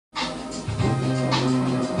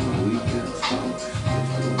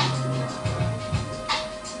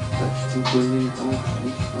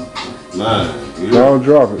Man, don't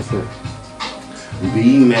drop it, sir.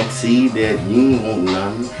 B Mac see that you ain't want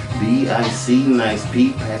none. B-I-C nice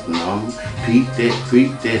P pack numb. Peep that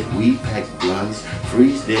creep that we pack guns.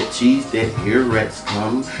 Freeze that cheese that here rats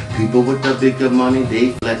come. People with the bigger money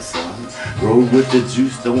they flex on. Roll with the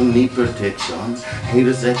juice don't need protection.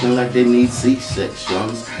 Haters acting like they need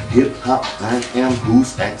C-sections. Hip hop I am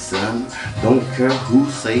who's accent. Don't care who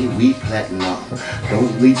say we platinum.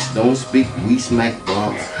 Don't leech, don't speak, we smack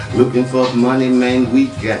bumps. Looking for money man we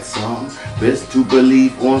got some. Best to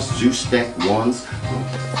believe once juice stack ones.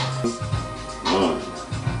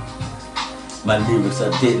 My lyrics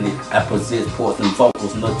are deadly, I possess poison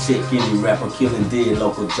vocals. No check any rapper killing dead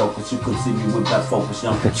local jokers. You can see me with my focus,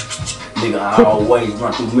 young nigga. I always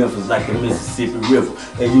run through Memphis like the Mississippi River.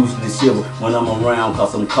 They usually shiver when I'm around,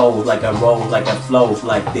 cause I'm cold. Like I roll, like I flows,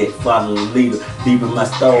 like that. Follow the leader, deep in my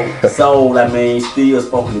soul. I mean, still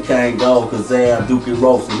spoken can't go. Cause Al, Dookie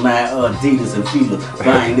Rose, and my Adidas and Fila.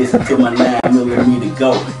 I ain't listen to my 9mm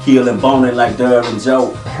go. Killing Bony like Daryl and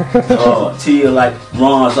Joe. Chill like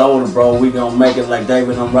Ron's older, bro. We gon' make it like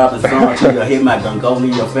David and Robinson. Till you hit my gun, go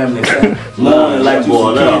leave your family. Morning like you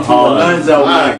should get to a Lonzo.